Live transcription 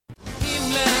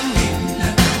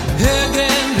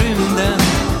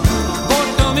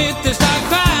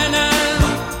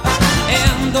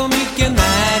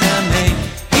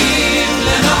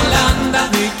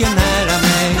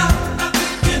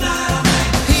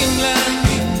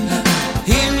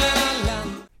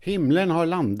Himlen har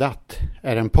landat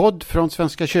är en podd från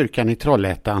Svenska kyrkan i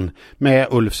Trollhättan med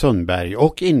Ulf Sundberg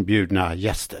och inbjudna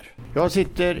gäster. Jag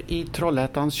sitter i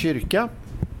Trollhättans kyrka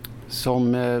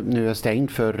som nu är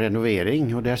stängd för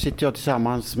renovering, och där sitter jag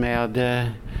tillsammans med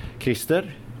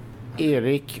Christer,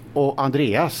 Erik och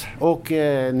Andreas. Och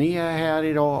ni är här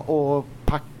idag och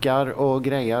packar och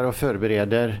grejar och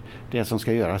förbereder det som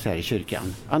ska göras här i kyrkan.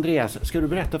 Andreas, ska du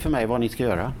berätta för mig vad ni ska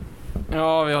göra?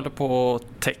 Ja, vi håller på och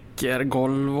täcker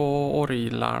golv och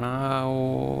orglarna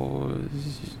och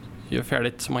gör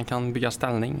färdigt så man kan bygga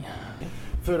ställning.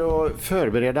 För att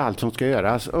förbereda allt som ska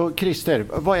göras. Och Christer,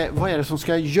 vad är det som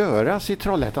ska göras i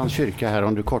Trollhättans kyrka här,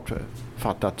 om du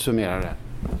kortfattat summerar det?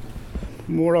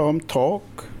 Måla om tak,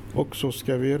 och så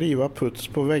ska vi riva puts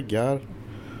på väggar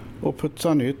och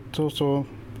putsa nytt, och så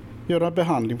göra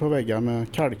behandling på väggar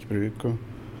med kalkbruk.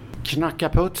 Knacka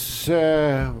puts,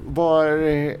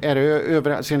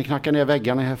 ska ni knacka ner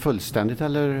väggarna här fullständigt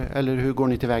eller hur går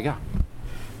ni tillväga?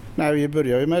 Nej, vi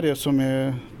börjar ju med det som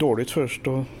är dåligt först,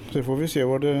 och så får vi se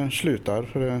var det slutar.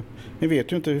 För vi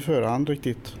vet ju inte i förhand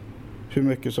riktigt hur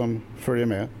mycket som följer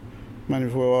med. Men vi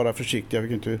får vara försiktiga, vi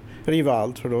kan inte riva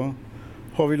allt, för då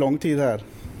har vi lång tid här.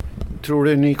 Tror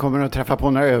du ni kommer att träffa på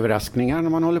några överraskningar när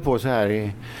man håller på så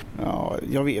här? Ja,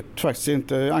 jag vet faktiskt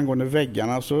inte. Angående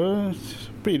väggarna så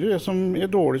blir det som är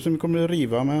dåligt som vi kommer att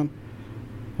riva, men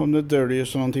om det döljer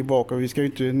sig någonting bakom, vi ska ju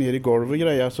inte ner i golv och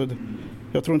grejer, så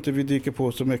jag tror inte vi dyker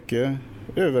på så mycket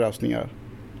överraskningar.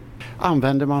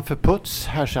 Använder man för puts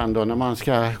här sen då när man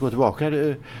ska gå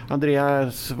tillbaka?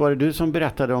 Andreas, var det du som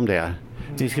berättade om det?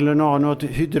 Ni skulle ha något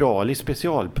hydrauliskt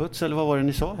specialputs, eller vad var det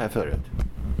ni sa här förut?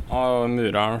 Ja,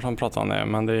 muraren som pratar om det,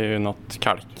 men det är ju något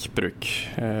kalkbruk.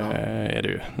 Är det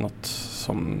ju något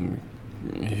som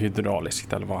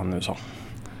hydrauliskt, eller vad han nu sa.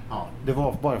 Ja, det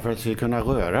var bara för att det skulle kunna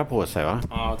röra på sig, va?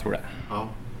 Ja, jag tror det. Ja.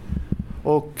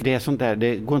 Och det är sånt där,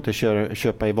 det går inte att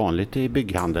köpa i vanligt i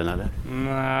bygghandeln, eller?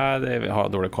 Nej, det har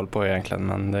jag dålig koll på egentligen,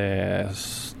 men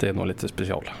det är nog lite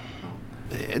special.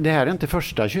 Det här är inte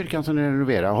första kyrkan som ni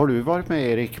renoverar. Har du varit med,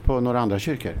 Erik, på några andra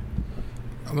kyrkor?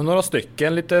 Ja, men några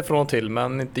stycken lite från och till,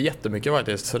 men inte jättemycket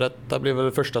faktiskt. Så detta blev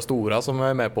väl första stora som jag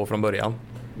är med på från början.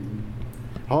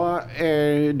 Ja,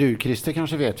 du Christer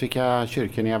kanske vet vilka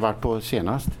kyrkor ni har varit på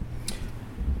senast?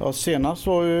 Ja, senast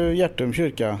var ju Hjärtum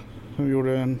kyrka som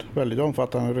gjorde en väldigt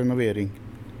omfattande renovering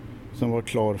som var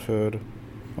klar för,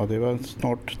 ja, det var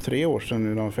snart 3 år sedan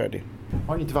nu den var färdig.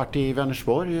 Har ni inte varit i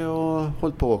Vänersborg och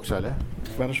hållit på också, eller?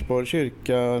 Vänersborg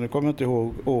kyrka, nu kommer jag inte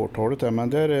ihåg årtalet där, men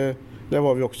där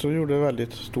var vi också och gjorde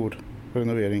väldigt stor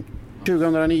renovering.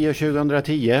 2009 och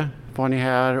 2010 var ni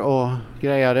här och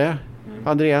grejade.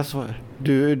 Andreas,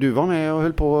 du var med och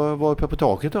höll på att vara uppe på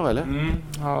taket då, eller?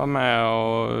 Jag var med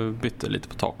och bytte lite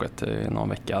på taket i någon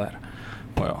vecka där.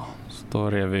 Och ja, så då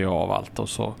rev vi av allt och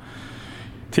så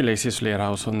tilläggsisolera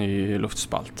och så ny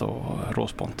luftspalt och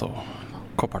råspont och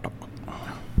koppartak.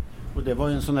 Och det var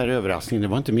ju en sån där överraskning. Det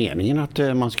var inte meningen att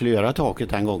man skulle göra taket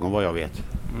den gången, vad jag vet.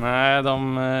 Nej,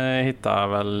 de hittade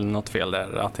väl något fel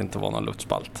där, att det inte var någon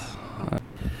luftspalt.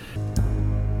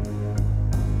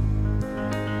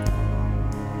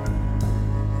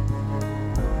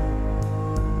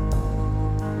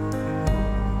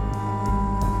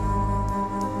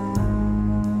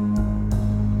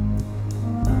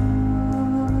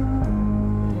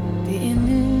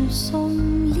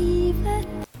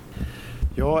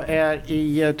 Jag är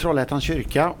i Trollhättans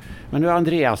kyrka. Men nu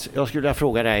Andreas, jag skulle vilja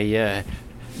fråga dig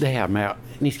det här med,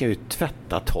 ni ska ju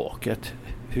tvätta taket.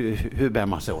 Hur bär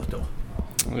man sig åt då?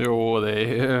 Jo, det är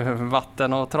ju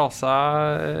vatten och trasa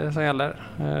som gäller.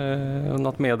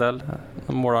 Något medel,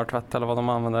 målartvätt eller vad de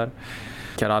använder.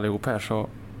 Allihop här, så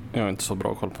jag har inte så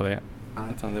bra koll på det.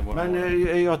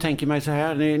 Men jag tänker mig så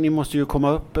här, ni måste ju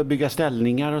komma upp och bygga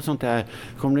ställningar och sånt där.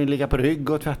 Kommer ni ligga på rygg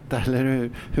och tvätta, eller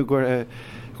hur går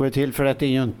det till? För att det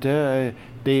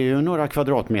är ju några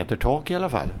kvadratmeter tak i alla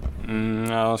fall.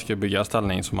 Jag ska bygga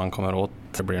ställning så man kommer åt.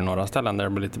 Det blir några ställen där det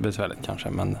blir lite besvärligt kanske,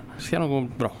 men det ska nog gå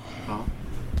bra. Ja.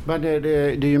 Men det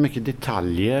är ju mycket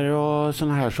detaljer och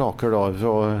såna här saker då.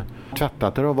 Så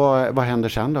tvättat det då, vad händer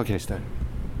sen då, Christer?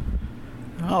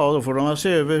 Ja, då får de se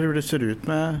över hur det ser ut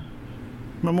med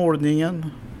målningen.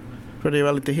 För det är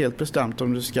väl inte helt bestämt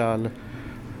om det ska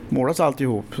målas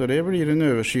alltihop. Så det blir en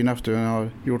översyn efter att man har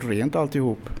gjort rent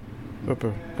alltihop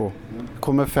uppe på.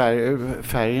 Kommer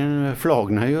färgen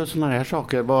flagna ju och sådana här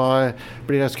saker.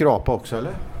 Blir det skrapa också,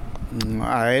 eller?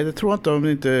 Nej, det tror jag inte, om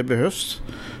det inte behövs.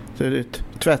 Det är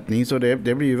tvättning, så det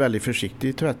blir ju väldigt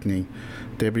försiktig tvättning.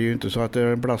 Det blir ju inte så att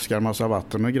det blaskar massa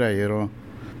vatten och grejer och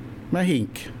med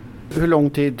hink. Hur lång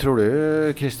tid tror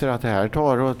du, Christer, att det här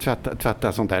tar att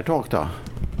tvätta sånt här tak då?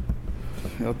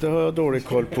 Ja, det har jag dålig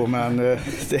koll på, men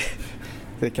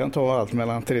det kan ta allt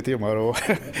mellan 3 timmar och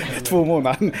 2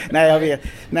 månader. Nej, jag vet.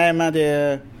 Nej, men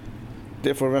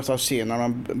det får vi nästan se när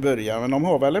de börjar. Men de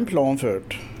har väl en plan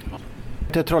först.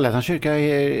 Trollhättans kyrka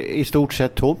är i stort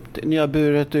sett tomt. Ni har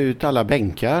burit ut alla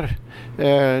bänkar.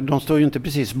 De står ju inte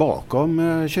precis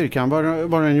bakom kyrkan. Vad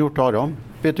har ni gjort av dem?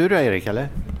 Vet du det, Erik, eller?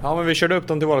 Ja, men vi körde upp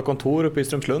dem till våra kontor uppe i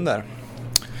Strömslund där.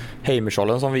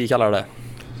 Heimersalen som vi kallar det.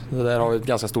 Så där har vi ett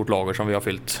ganska stort lager som vi har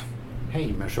fyllt.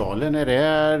 Heimersalen, är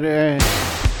det...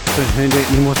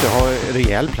 Ni måste ha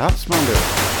rejäl plats, man du.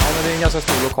 Ja, men det är en ganska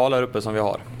stor lokal här uppe som vi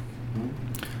har.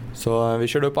 Så vi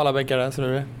körde upp alla bänkar där, så det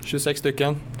är 26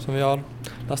 stycken som vi har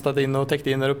lastat in och täckt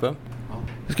in där uppe.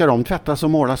 Ska de tvättas och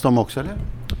målas de också, eller?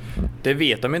 Det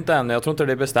vet de inte än, jag tror inte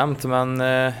det är bestämt, men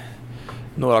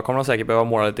några kommer de säkert behöva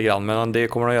måla lite grann, men det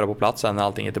kommer de göra på plats sen när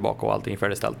allting är tillbaka och allting är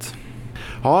färdigställt.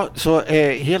 Ja, så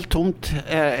helt tomt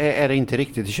är det inte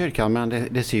riktigt i kyrkan, men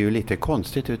det ser ju lite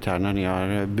konstigt ut här när ni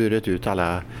har burit ut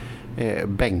alla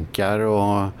bänkar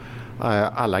och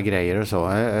alla grejer och så.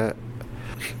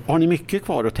 Har ni mycket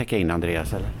kvar att täcka in,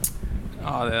 Andreas, eller?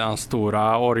 Ja, den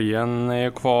stora orgeln är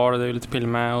kvar, det är lite pill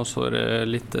med, och så är det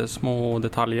lite små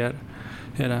detaljer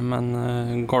i det,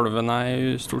 men golven är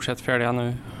ju i stort sett färdiga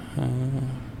nu.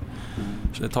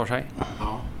 Så det tar sig.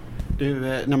 Ja.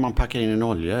 Du, när man packar in en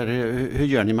olja, hur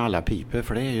gör ni med alla piper?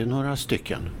 För det är ju några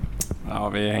stycken. Ja,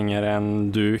 vi hänger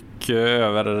en duk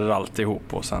över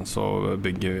alltihop och sen så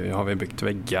har vi byggt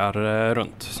väggar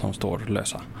runt som står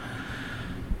lösa.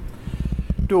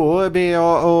 Då ber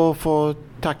jag att få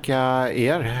tacka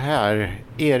er här,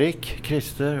 Erik,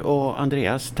 Christer och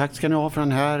Andreas. Tack ska ni ha för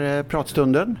den här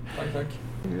pratstunden. Tack.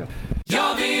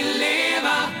 Jag vill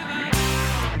leva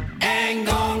en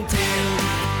gång till.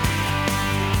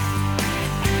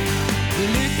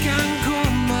 Lyckan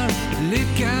kommer,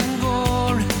 lyckan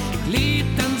går,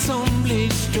 liten som blir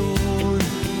stor.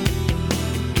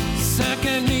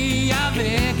 Söker nya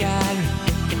vägar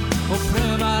och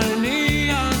prövar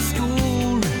nya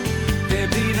skor. Det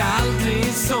blir aldrig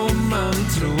som man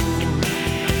tror.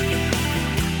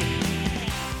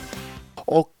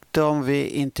 Och de vi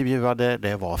intervjuade,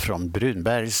 det var från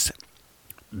Brunbergs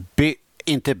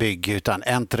inte bygg utan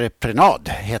entreprenad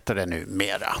heter det nu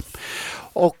mera.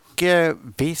 Och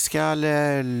vi ska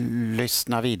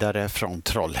lyssna vidare från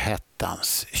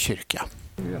Trollhättans kyrka.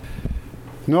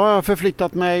 Nu har jag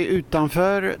förflyttat mig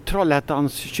utanför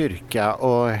Trollhättans kyrka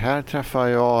och här träffar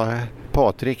jag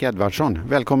Patrik Edvardsson.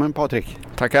 Välkommen, Patrik.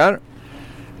 Tackar.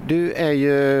 Du är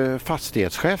ju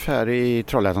fastighetschef här i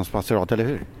Trollhättans pastorat, eller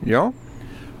hur? Ja.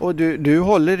 Och du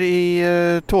håller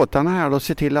i tåtarna här och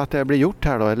ser till att det blir gjort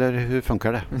här då, eller hur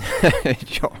funkar det?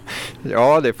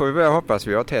 Ja, det får vi väl hoppas.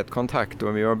 Vi har tät kontakt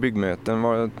och vi har byggmöten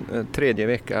var 3:e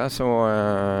vecka, så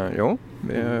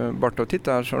vi är borta och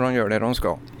tittar så de gör det de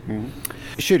ska. Mm.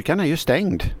 Kyrkan är ju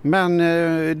stängd, men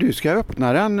du ska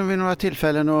öppna den vid några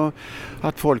tillfällen och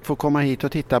att folk får komma hit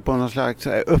och titta på någon slags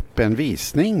öppen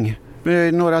visning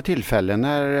vid några tillfällen.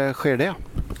 När sker det?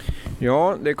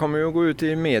 Ja, det kommer ju att gå ut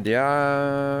i media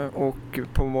och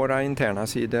på våra interna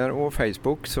sidor och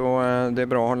Facebook, så det är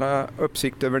bra att hålla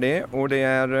uppsikt över det. Och det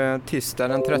är tisdag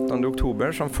den 13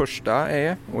 oktober som första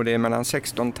är, och det är mellan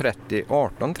 16:30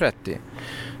 och 18:30.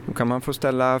 Då kan man få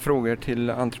ställa frågor till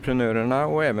entreprenörerna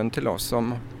och även till oss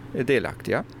som är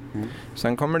delaktiga. Mm.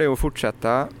 Sen kommer det att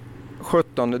fortsätta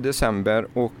 17 december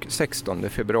och 16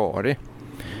 februari.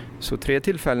 Så 3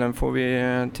 tillfällen får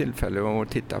vi tillfälle att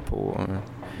titta på.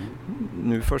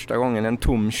 Nu första gången en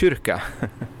tom kyrka.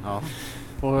 Ja.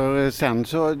 Och sen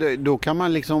så då kan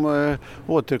man liksom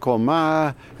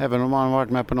återkomma, även om man har varit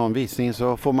med på någon visning,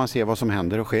 så får man se vad som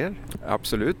händer och sker.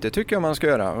 Absolut, det tycker jag man ska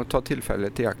göra och ta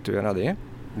tillfället i akt och göra det.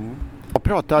 Mm. Jag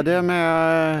pratade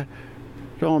med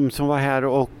de som var här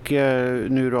och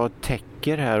nu då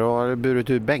täcker här och har burit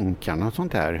ut bänkarna och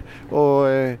sånt här. Och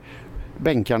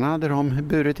bänkarna hade de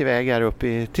burit iväg här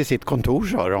uppe till sitt kontor,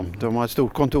 sa de. De har ett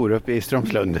stort kontor uppe i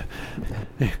Strömslund.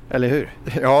 Eller hur?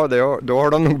 Ja, då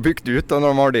har de nog byggt ut och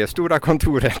de har det stora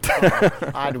kontoret.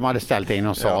 Ja, de hade ställt in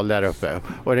en sal där uppe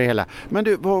och det hela. Men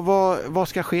du, vad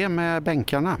ska ske med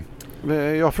bänkarna?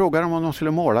 Jag frågade dem om de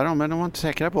skulle måla dem, men de var inte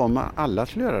säkra på om alla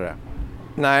skulle göra det.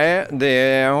 Nej,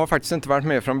 det har faktiskt inte varit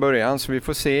med från början, så vi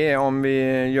får se om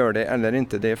vi gör det eller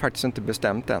inte. Det är faktiskt inte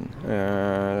bestämt än.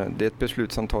 Det är ett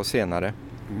beslut som tas senare.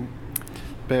 Mm.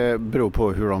 Det beror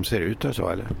på hur de ser ut och så,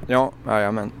 eller? Ja,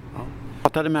 jajamän. Jag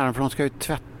pratade med dem för de ska ju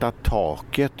tvätta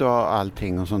taket och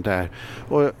allting och sånt där.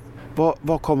 Och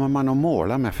vad kommer man att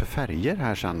måla med för färger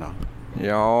här sen då?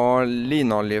 Ja,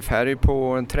 linoljefärg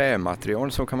på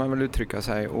trämaterial, så kan man väl uttrycka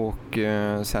sig, och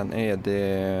sen är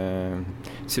det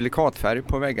silikatfärg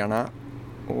på väggarna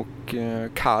och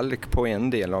kalk på en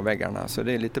del av väggarna, så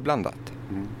det är lite blandat.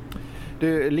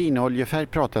 Linoljefärg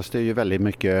pratas det ju väldigt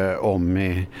mycket om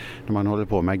när man håller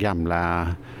på med gamla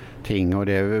ting, och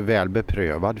det är väl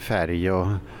beprövad färg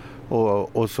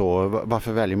och så.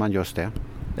 Varför väljer man just det?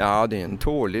 Ja, det är en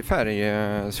tålig färg,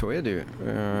 så är det ju.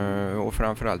 Och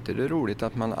framförallt är det roligt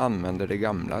att man använder det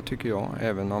gamla, tycker jag.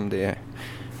 Även om det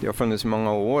har funnits i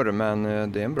många år, men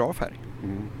det är en bra färg.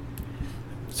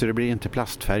 Så det blir inte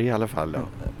plastfärg i alla fall då?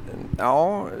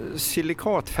 Ja,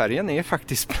 silikatfärgen är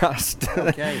faktiskt plast.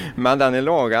 Okay. Men den är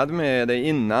lagad med det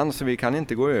innan, så vi kan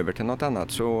inte gå över till något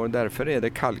annat. Så därför är det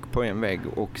kalk på en vägg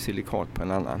och silikat på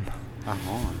en annan.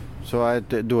 Aha. Så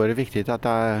då är det viktigt att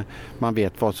man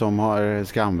vet vad som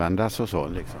ska användas och så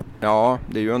liksom? Ja,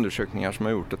 det är ju undersökningar som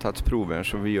har gjort och tagit prover,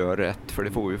 så vi gör rätt. För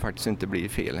det får ju faktiskt inte bli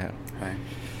fel här. Nej.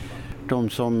 De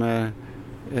som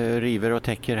river och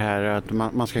täcker här, att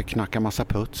man ska knacka massa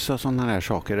puts och sådana här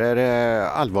saker. Är det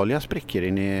allvarliga sprickor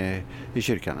inne i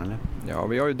kyrkan eller? Ja,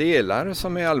 vi har ju delar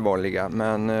som är allvarliga,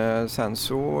 men sen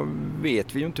så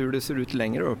vet vi ju inte hur det ser ut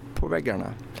längre upp på väggarna.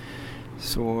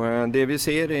 Så det vi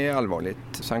ser är allvarligt.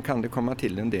 Sen kan det komma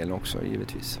till en del också,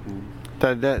 givetvis.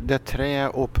 Där trä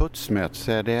och puts möts,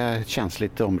 är det ett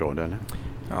känsligt område eller?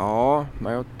 Ja,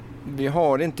 men vi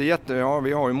har inte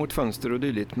vi har ju mot fönster och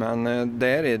dylikt, men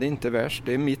där är det inte värst.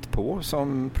 Det är mitt på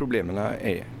som problemen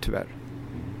är, tyvärr.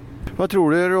 Vad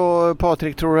tror du då,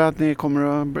 Patrik? Tror du att ni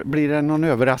kommer att bli det någon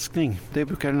överraskning? Det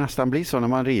brukar nästan bli så när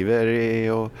man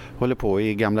river och håller på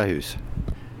i gamla hus.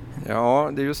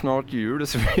 Ja, det är ju snart jul,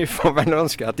 så vi får väl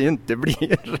önska att det inte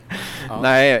blir. Ja.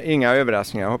 Nej, inga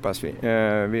överraskningar hoppas vi.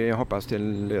 Vi hoppas det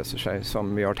löser sig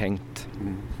som vi har tänkt.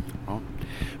 Ja.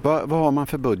 Vad har man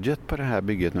för budget på det här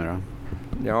bygget nu då?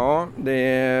 Ja, det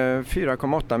är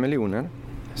 4,8 miljoner.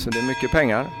 Så det är mycket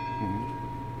pengar.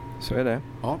 Så är det.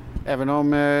 Ja. Även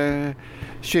om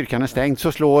kyrkan är stängd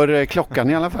så slår klockan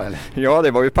i alla fall. Ja,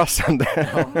 det var ju passande.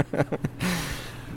 Ja.